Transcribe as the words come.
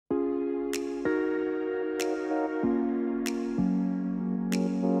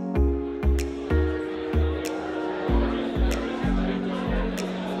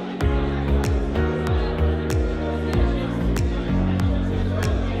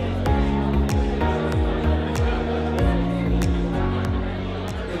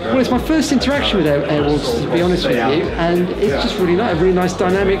it's my first interaction with Airwards, to be honest with you, and it's just really nice, a really nice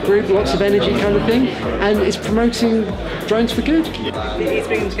dynamic group, lots of energy kind of thing, and it's promoting drones for good. It's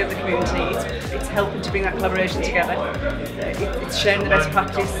bringing together the community, it's helping to bring that collaboration together, it's sharing the best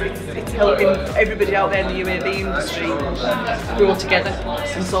practice, it's helping everybody out there in the UAV industry grow together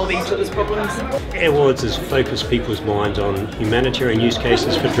and solve each other's problems. Airwards has focused people's minds on humanitarian use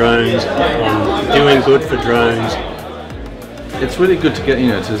cases for drones, on doing good for drones. It's really good to get,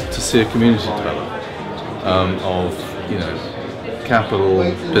 to see a community develop of, capital,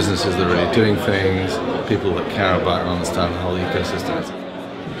 businesses that are really doing things, people that care about and understand the whole ecosystem.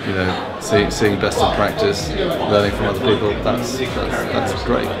 Seeing best in practice, learning from other people, that's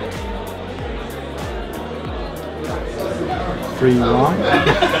great.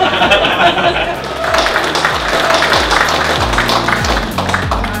 3-1.